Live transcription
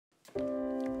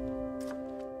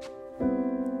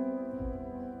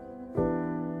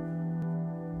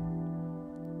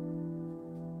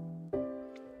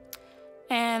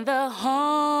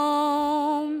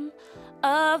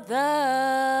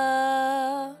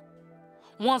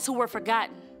ones who were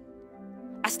forgotten.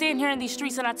 I stand here in these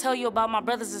streets and I tell you about my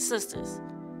brothers and sisters.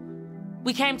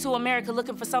 We came to America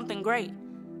looking for something great.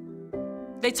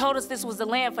 They told us this was the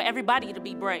land for everybody to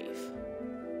be brave.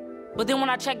 But then when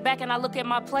I check back and I look at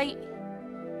my plate,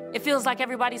 it feels like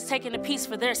everybody's taking a piece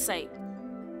for their sake.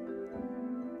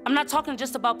 I'm not talking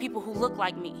just about people who look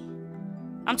like me.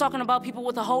 I'm talking about people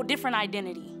with a whole different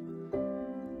identity.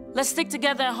 Let's stick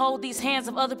together and hold these hands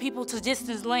of other people to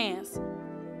distant lands.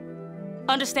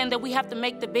 Understand that we have to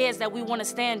make the beds that we want to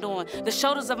stand on. The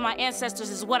shoulders of my ancestors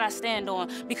is what I stand on.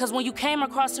 Because when you came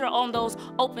across here on those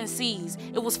open seas,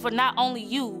 it was for not only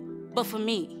you, but for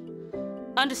me.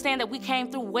 Understand that we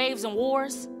came through waves and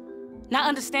wars, not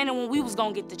understanding when we was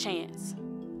gonna get the chance.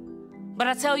 But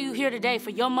I tell you here today,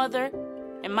 for your mother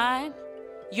and mine,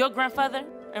 your grandfather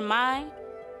and mine,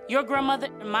 your grandmother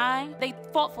and mine, they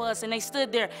fought for us and they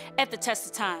stood there at the test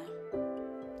of time.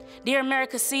 Dear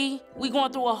America, see, we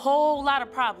going through a whole lot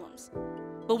of problems,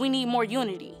 but we need more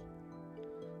unity.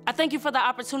 I thank you for the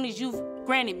opportunities you've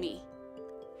granted me.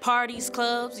 Parties,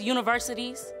 clubs,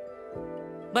 universities.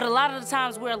 But a lot of the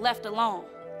times we're left alone,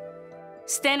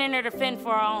 standing there to fend for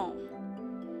our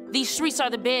own. These streets are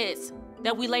the beds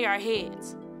that we lay our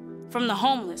heads, from the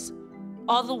homeless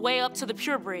all the way up to the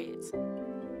purebreds.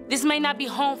 This may not be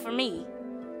home for me,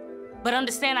 but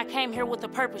understand I came here with a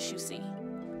purpose, you see,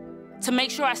 to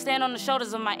make sure I stand on the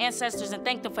shoulders of my ancestors and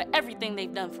thank them for everything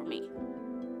they've done for me.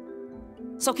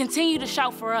 So continue to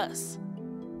shout for us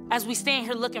as we stand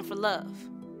here looking for love,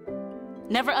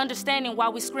 never understanding why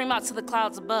we scream out to the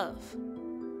clouds above.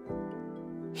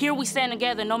 Here we stand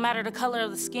together no matter the color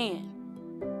of the skin.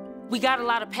 We got a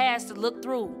lot of past to look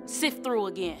through, sift through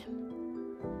again.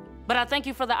 But I thank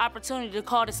you for the opportunity to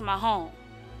call this my home,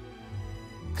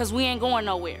 because we ain't going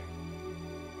nowhere.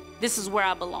 This is where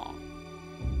I belong.